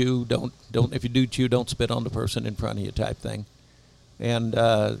 don't chew, don't if you do chew, don't spit on the person in front of you type thing. And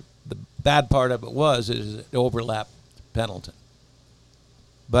the bad part of it is it overlapped Pendleton.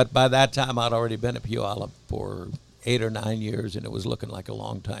 But by that time, I'd already been at Puyallup for 8 or 9 years, and it was looking like a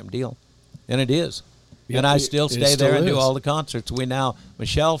long-time deal. And it is. Yeah, and I it still stay still there and do is. all the concerts.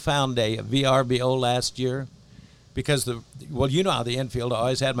 Michelle found a VRBO last year because you know how the infield, I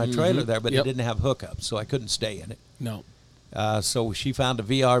always had my trailer there, but Yep. it didn't have hookups, so I couldn't stay in it. No. So she found a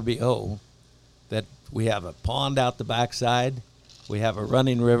VRBO that we have a pond out the backside. We have a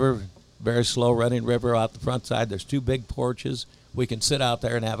running river, very slow running river out the front side. There's 2 big porches. We can sit out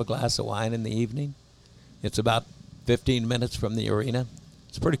there and have a glass of wine in the evening. It's about 15 minutes from the arena.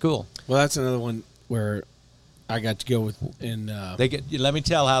 It's pretty cool. Well, that's another one where I got to go with Let me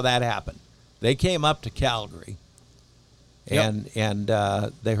tell how that happened. They came up to Calgary, and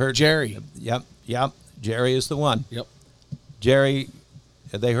they heard Jerry. Yep. Jerry is the one. Yep. Jerry,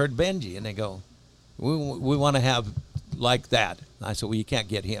 they heard Benji, and they go, we want to have like that. And I said, well, you can't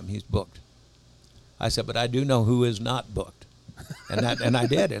get him. He's booked. I said, but I do know who is not booked. And I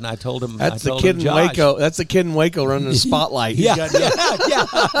did, and I told him. That's I the told kid him, in Josh. Waco. That's the kid in Waco running the spotlight. Yeah, got-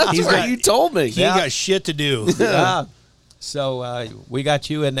 yeah. He's right. You told me. He ain't got shit to do. Yeah. So we got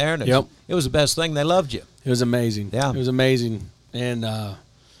you in there, and Yep. it was the best thing. They loved you. It was amazing. Yeah. It was amazing. And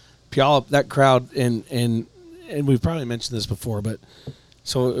Puyallup, that crowd, and we've probably mentioned this before, but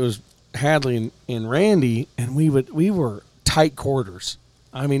so it was Hadley and Randy, and we were tight quarters.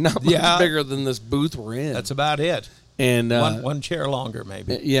 I mean, not much Yeah. bigger than this booth we're in. That's about it. and One chair longer,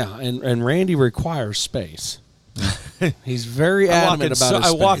 maybe. yeah, and Randy requires space. He's very adamant about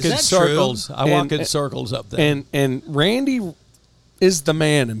his I walk space. in Is that true? circles. I walk in And- circles up there. And Randy is the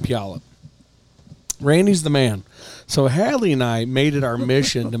man in Puyallup. Randy's the man. So Hadley and I made it our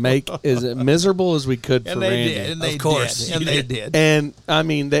mission to make as miserable as we could for And they Randy. did. And they Of course. did. And they did. And I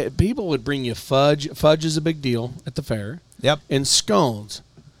mean, people would bring you fudge. Fudge is a big deal at the fair. Yep. And scones,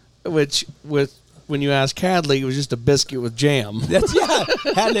 which when you ask Hadley, it was just a biscuit with jam. That's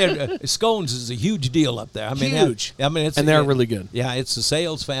scones is a huge deal up there. I mean, Huge. it's And they're really good. Yeah, it's the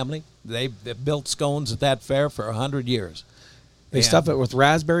Sales family. They've built scones at that fair for 100 years. They Yeah. stuff it with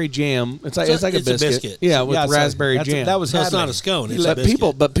raspberry jam. It's like So it's like it's a a biscuit. biscuit. Yeah, with Yeah, so raspberry that's- jam. that was So it's not Hadley. a scone. It's a but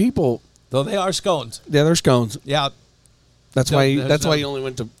biscuit. people, Though they are scones. yeah, they're scones. Yeah, That's No, why. there's That's why no- you only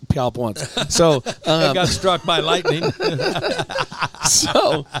went to Puyallup once. So, they got struck by lightning.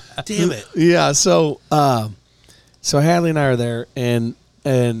 so Damn it. yeah. So Hadley and I are there, and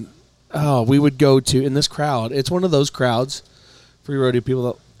we would go to in this crowd. It's one of those crowds, free rodeo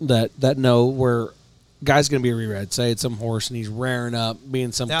people that know where guy's going to be a rered. Say it's some horse and he's rearing up,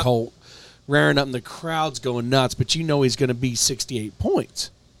 being some Yep. colt, rearing up, and the crowd's going nuts. But you know he's going to be 68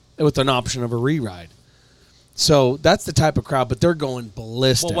 points with an option of a re-ride. So that's the type of crowd, but they're going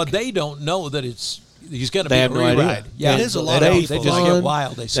ballistic. Well, what they don't know that he's going to They be a have no re-ride. idea. Yeah, It is a so lot they of don't- people. They just Fun. get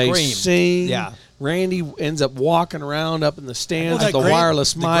wild. They scream. sing. Yeah. Randy ends up walking around up in the stands Well, with the that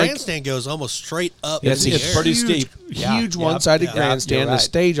wireless the mic. grandstand goes almost straight up. It's- in the it's air. pretty huge, steep. Yeah. Huge Yep. one-sided Yeah. grandstand, You're the right.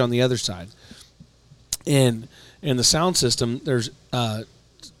 stage on the other side, and the sound system. There's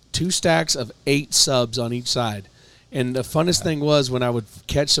 2 stacks of 8 subs on each side. And the funnest thing was when I would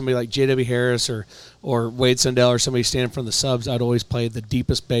catch somebody like J.W. Harris or Wade Sundell or somebody standing in front of the subs, I'd always play the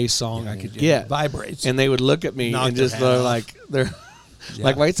deepest bass song I could get. Vibrates. And they would look at me Knock and their just hat they're off. like they're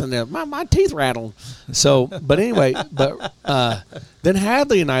like Wade Sundell, my teeth rattled. So, but anyway, then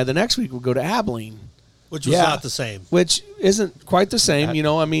Hadley and I the next week would go to Abilene, Which was Yeah. not the same. which isn't quite the same. You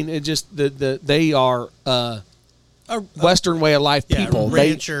know, I mean, it just they are Western way of life Yeah, people.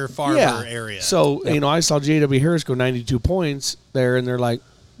 rancher, farmer area. So you know, I saw J.W. Harris go 92 points there, and they're like,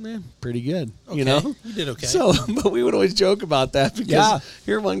 pretty good. You Okay. know, You did okay. So, but we would always joke about that because Yeah.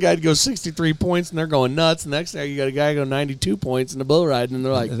 here one guy goes 63 points and they're going nuts. The next day you got a guy go 92 points in the bull ride, and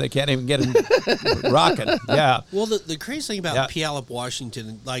they're like, They can't even get him rocking. Yeah. Well, the crazy thing about Yeah. Puyallup,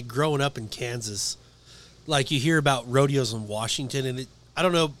 Washington, like growing up in Kansas, like you hear about rodeos in Washington, and I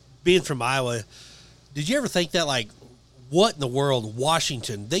don't know, being from Iowa, did you ever think that, like, what in the world,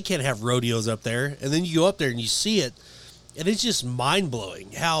 Washington, they can't have rodeos up there? And then you go up there and you see it, and it's just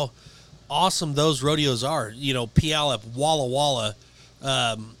mind-blowing how awesome those rodeos are. You know, Puyallup, Walla Walla,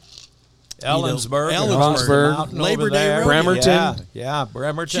 Ellensburg, Ellensburg, Mountain Labor over Day there. rodeo. Bremerton. Yeah,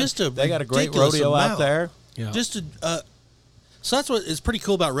 Bremerton. Just a they got a great ridiculous rodeo out amount. there. yeah. Just to, so that's what is pretty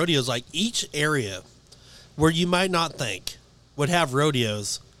cool about rodeos. Like each area where you might not think would have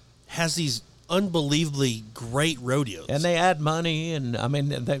rodeos has these unbelievably great rodeos. And they add money, and I mean,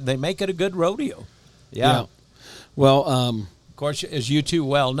 they make it a good rodeo. Yeah. Well, Of course, as you two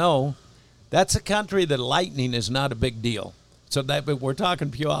well know, that's a country that lightning is not a big deal. So that, but we're talking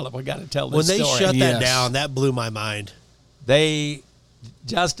Puyallup. We got to tell this when they story. shut that Yes. down, that blew my mind.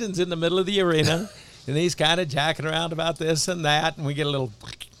 Justin's in the middle of the arena, and he's kind of jacking around about this and that, and we get a little,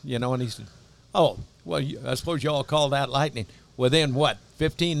 and he said, "Oh, well, I suppose you all call that lightning." Within what,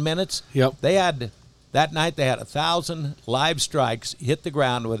 15 minutes? Yep. That night they had 1,000 live strikes hit the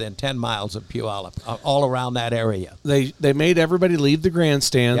ground within 10 miles of Puyallup, all around that area. they made everybody leave the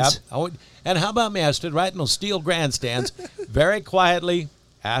grandstands. Yep. Oh, and how about me? I stood right in those steel grandstands, very quietly,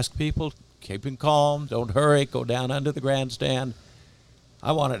 asked people, keep them calm, don't hurry, go down under the grandstand.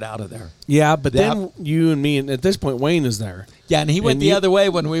 I wanted out of there. Yeah, but That- then you and me, and at this point, Wayne is there. Yeah, and he went And the you- other way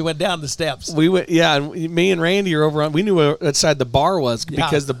when we went down the steps. We went, yeah, and me and Randy are over on. We knew where outside the bar was Yeah.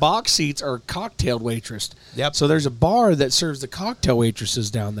 because the box seats are cocktail waitress. Yep. So there's a bar that serves the cocktail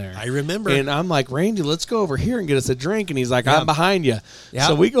waitresses down there. I remember. And I'm like, Randy, let's go over here and get us a drink. And he's like, Yeah. I'm behind you. Yeah.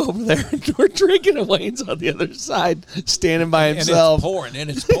 So we go over there and we're drinking, and Wayne's on the other side, standing by And himself. it's pouring, and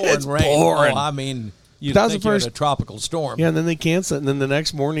it's pouring It's rain. pouring. Oh, I mean, you'd That was think the you're first- in a tropical storm. Yeah, and then they cancel it. And then the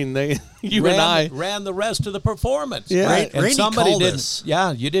next morning, you ran, and I. ran the rest of the performance. Yeah. And Randy somebody called didn't. us.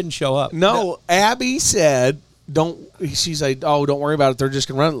 Yeah, you didn't show up. No, Abby said, "Don't." She's like, "Oh, don't worry about it. They're just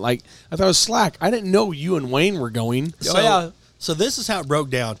gonna run it." Like I thought it was slack. I didn't know you and Wayne were going. Oh, yeah. So this is how it broke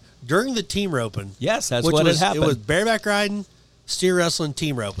down during the team roping. Yes, that's which what was, had happened. It was bareback riding, steer wrestling,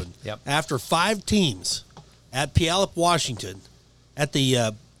 team roping. Yep. After 5 teams at Puyallup, Washington, at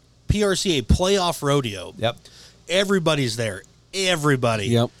the PRCA playoff rodeo. Yep. Everybody's there. Everybody.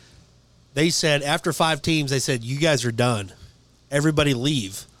 Yep. They said after 5 teams, they said, "You guys are done. Everybody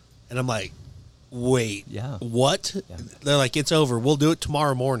leave." And I'm like, "Wait, Yeah. what?" They're like, "It's over. We'll do it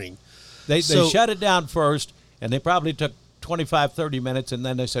tomorrow morning." They So- shut it down first, and they probably took 25, 30 minutes, and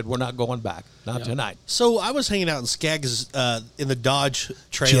then they said, we're not going back. Not tonight. So I was hanging out in Skaggs in the Dodge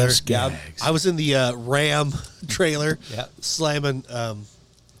trailer. Jeff Skaggs. I was in the Ram trailer, Yeah. slamming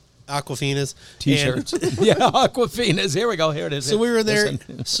Aquafinas T-shirts. And Yeah, Aquafinas. Here we go. Here it is. so we were there.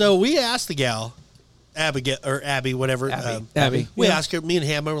 Listen. So we asked the gal, Abigail or Abby, whatever. Abby. Abby. We Yeah. asked her. Me and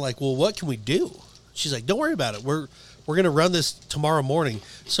Hammer were like, "Well, what can we do?" She's like, "Don't worry about it. We're going to run this tomorrow morning."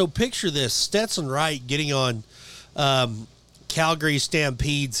 So picture this: Stetson Wright getting on Calgary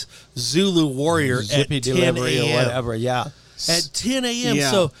Stampede's Zulu Warrior Zippy at 10 delivery or a.m. whatever. Yeah. At 10 a.m.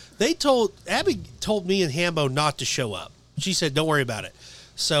 Yeah. So Abby told me and Hambo not to show up. She said, "Don't worry about it."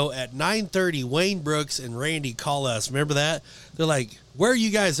 So at 9:30, Wayne Brooks and Randy call us. Remember that? They're like, "Where are you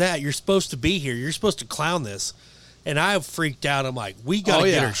guys at? You're supposed to be here. You're supposed to clown this." And I freaked out. I'm like, "We got to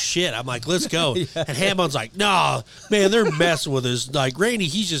get her shit." I'm like, "Let's go." And Hambo's like, "Nah, man, they're messing with us." Like, Randy,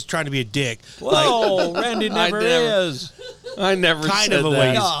 he's just trying to be a dick. Like, Whoa, Randy never never- is. I never Kind said of a that.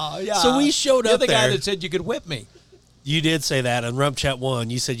 ways. Oh, yeah. So we showed You're up the guy there. that said you could whip me. You did say that on Rump Chat 1.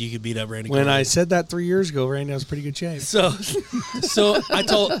 You said you could beat up Randy. When Quaid. I said that 3 years ago, Randy, I was in pretty good shape. So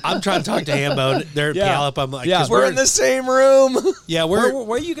I'm trying to talk to Hambo. They're at Yeah. Puyallup. I'm like, Yeah. 'cause We're in the same room. yeah, Where we're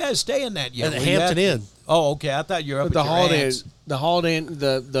were you guys staying that year? at the Were you Hampton Inn. Oh, okay. I thought you were up at the your Holiday, aunt's. the Holiday, Inn,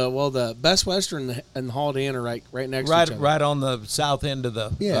 the Best Western and the Holiday Inn are right next to Right, each other. right on the south end of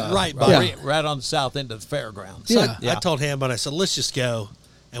the Yeah. Right right, by- right on the south end of the fairgrounds. So Yeah. I told Hambo, and I said, let's just go.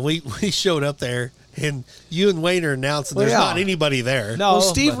 And we showed up there, and you and Wayne are announcing Well, there's yeah. not anybody there. No, Well,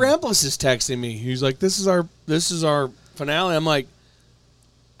 Steve but- Remplis is texting me. He's like, "This is our finale." I'm like,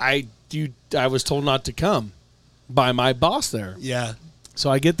 I was told not to come by my boss there. Yeah. So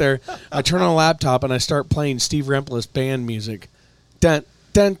I get there, I turn on a laptop, and I start playing Steve Remplis band music. Dun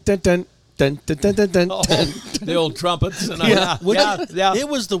dun dun dun dun dun dun dun dun. Oh, dun. the old trumpets. And Yeah. Which- yeah. It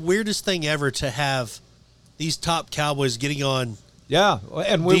was the weirdest thing ever to have these top cowboys getting on. Yeah,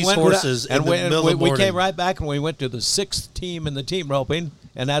 and we These went horses and in the we, middle of the we morning. came right back and we went to the 6th team in the team roping,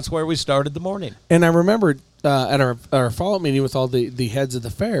 and that's where we started the morning. And I remember at our follow-up meeting with all the heads of the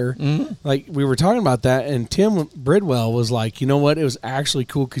fair, like we were talking about that, and Tim Bridwell was like, "You know what? It was actually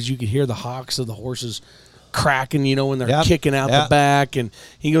cool because you could hear the hocks of the horses cracking, when they're Yep. kicking out Yeah. the back." And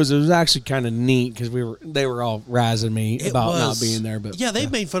he goes, "It was actually kind of neat because they were all razzing me It about not was- being there." But yeah, they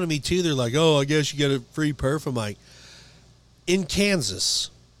made fun of me too. They're like, "Oh, I guess you get a free perf." I'm like, in Kansas,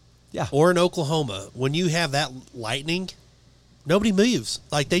 Yeah. or in Oklahoma, when you have that lightning, nobody moves.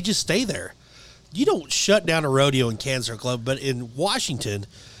 Like they just stay there. You don't shut down a rodeo in Kansas or Oklahoma, but in Washington,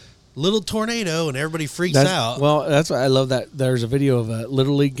 little tornado and everybody freaks out. Well, that's why I love that. There's a video of a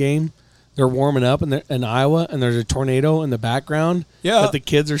Little League game. They're warming up in Iowa, and there's a tornado in the background. Yeah. But the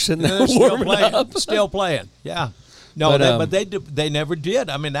kids are sitting there They're still warming playing. up. Still playing. Yeah. No, But, but they never did.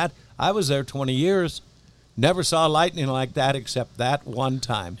 I mean, I was there 20 years. Never saw lightning like that except that one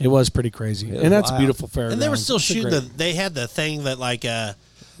time. It was pretty crazy, was and that's a wild. beautiful fair. and they were still shooting they had the thing that like the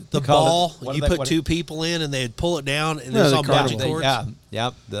call ball, it- what you do they- put what- 2 people in and they'd pull it down and Yeah, it was the all carnival. magic cords.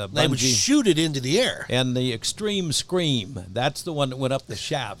 Yeah. The They would bungee. shoot it into the air. And the extreme scream, that's the one that went up the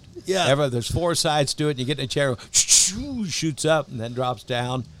shaft. Yeah. There's 4 sides to it, and you get in a chair, shoots up, and then drops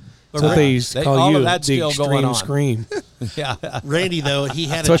down. That's what they used to call all you, of that's the still going extreme on. scream. Yeah. Randy though, he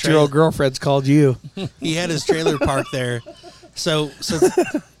had That's what your old girlfriend's called you. he had his trailer park there. So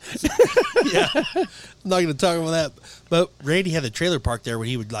yeah, I'm not going to talk about that. But Randy had the trailer park there where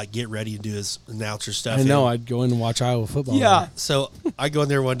he would like get ready and do his announcer stuff. I know. in. I'd go in and watch Iowa football. Yeah. So I go in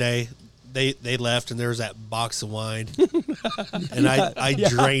there one day. they left, and there was that box of wine, and I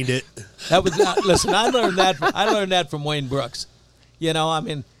drained it. That was listen. I learned that from Wayne Brooks. You know, I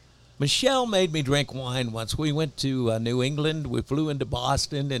mean, Michelle made me drink wine once. We went to New England. We flew into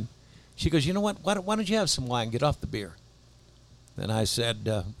Boston, and she goes, "You know what? Why don't you have some wine? Get off the beer." And I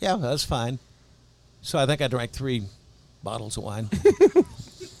said, "Yeah, that's fine." So I think I drank 3 bottles of wine,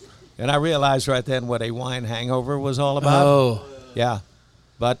 and I realized right then what a wine hangover was all about. Oh, Yeah,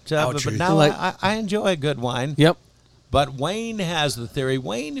 but now Like- I enjoy a good wine. yep. But Wayne has the theory.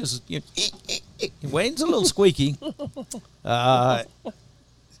 Wayne is Wayne's a little squeaky,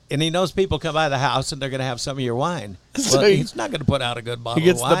 and he knows people come by the house and they're going to have some of your wine. Well, So he- he's not going to put out a good bottle He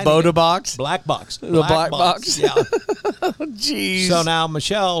gets of the wine. Boda box. Black box. The black box. Yeah. Jeez. So now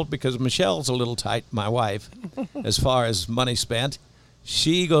Michelle, because Michelle's a little tight, my wife, as far as money spent,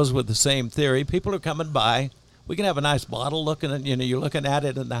 she goes with the same theory. People are coming by. We can have a nice bottle looking at, you're looking at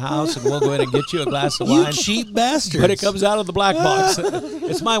it in the house, and we'll go in and get you a glass of You wine. cheap bastards! But it comes out of the black box.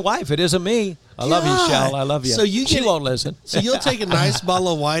 It's my wife. It isn't me. I love you, God. Shell. I love you. So you she get- won't listen. So you'll take a nice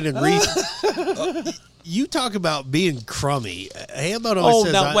bottle of wine and you talk about being crummy. Hambone always Oh,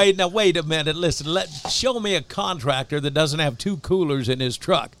 says, now wait a minute. Listen, show me a contractor that doesn't have 2 coolers in his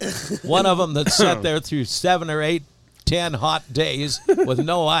truck. One of them that's sat there through 7 or 8, 10 hot days with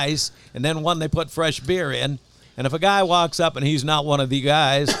no ice, and then one they put fresh beer in. And if a guy walks up and he's not one of the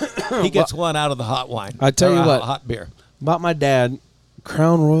guys, he gets one out of the hot wine. I tell Or you what. hot beer. About my dad,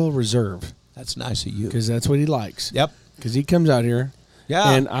 Crown Royal Reserve, That's nice of you. because that's what he likes. Yep. Because he comes out here,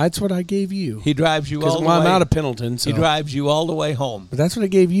 Yeah. and that's what I gave you. He drives you all Because the well, way. I'm out of Pendleton, so. He drives you all the way home. But that's what I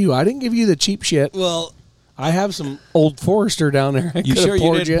gave you. I didn't give you the cheap shit. well, I have some Old Forester down there. I You could've sure you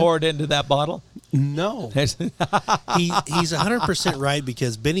poured didn't pour it into that bottle? No. he's 100% right,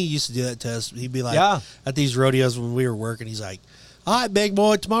 because Benny used to do that to us. He'd be like, Yeah. at these rodeos when we were working, he's like, "All right, big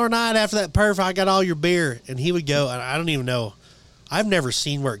boy, tomorrow night after that perf, I got all your beer." And he would go, and I don't even know, I've never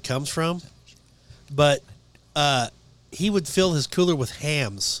seen where it comes from, but he would fill his cooler with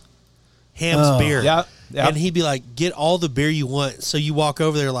Ham's beer. Yeah, yeah. And he'd be like, "Get all the beer you want." So you walk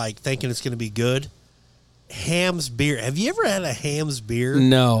over there like thinking it's going to be good. Ham's beer. Have you ever had a Ham's beer?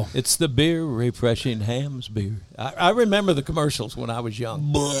 No. It's the beer, refreshing Ham's beer. I remember the commercials when I was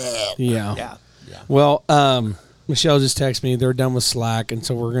young. Yeah. Yeah. Well, Michelle just texted me. They're done with Slack, and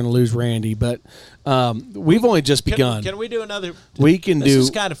so we're going to lose Randy. But we've only just begun. Can we do another? We can This do- is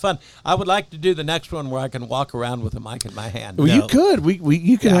kind of fun. I would like to do the next one where I can walk around with a mic in my hand. Well, you could.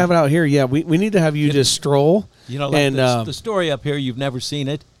 You could Yeah. have it out here. Yeah, we need to have you just stroll. You know, like and the story up here, you've never seen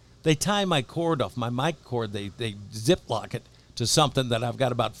it. They tie my cord off, my mic cord. They zip lock it to something that I've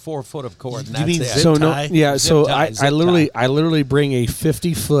got about 4 foot of cord. And You mean that's it. so tie? yeah. Zip So tie, zip I literally tie. bring a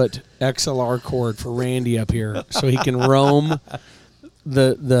 50-foot XLR cord for Randy up here so he can roam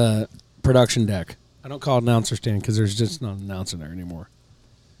the production deck. I don't call it announcer stand because there's just not an announcer there anymore.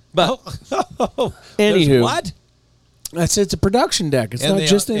 But There's anywho, what? I said it's a production deck. It's And not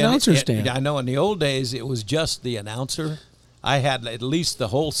just the and announcer it- stand. I know in the old days it was just the announcer. I had at least the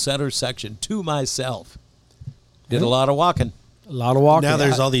whole center section to myself. Did a lot of walking. A lot of walking. Now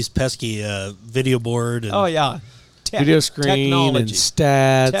there's all these pesky video board. And, Oh yeah, video screen and technology.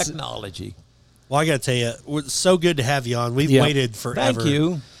 stats. Technology. Well, I got to tell you, it's so good to have you on. We've Yeah. waited forever. Thank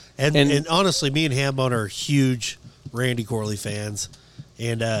you. And honestly, me and Hambone are huge Randy Corley fans.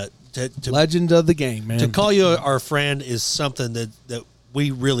 And to Legend of the game, man. to call you our friend is something that we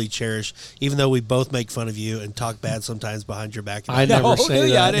really cherish, even though we both make fun of you and talk bad sometimes behind your back. I never say do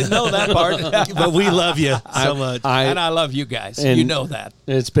ya? that. I didn't know that part. But we love you so much. And I love you guys. and You know that.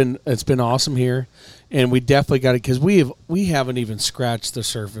 It's been awesome here, and we definitely got it because we haven't even scratched the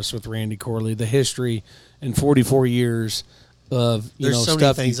surface with Randy Corley, the history in 44 years of There's so many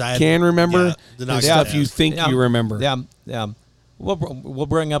stuff things you I can remember, yeah, that I and could stuff you have. think Yeah. you remember. Yeah. We'll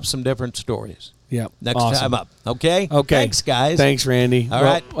bring up some different stories Yeah. next Awesome. time up. Okay. Okay. Thanks, guys. Thanks, Randy. All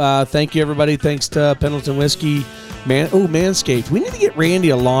right. Thank you, everybody. Thanks to Pendleton Whiskey. Manscaped. We need to get Randy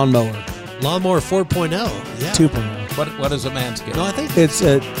a lawnmower Lawnmower 4.0. Yeah. 2.0. What is a manscape? No, I think It's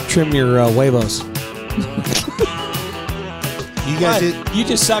trim your huevos. you guys did. You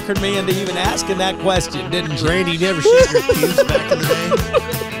just suckered me into even asking that question, didn't you? Randy, you never shaved your pubes back in the day?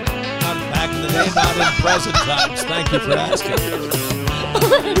 Not back in the day, not in present times. Thank you for asking.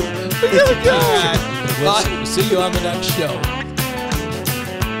 All right. We'll see you on the next show.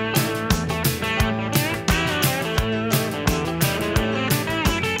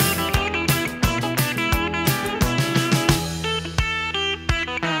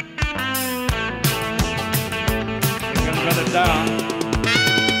 We're gonna shut it down.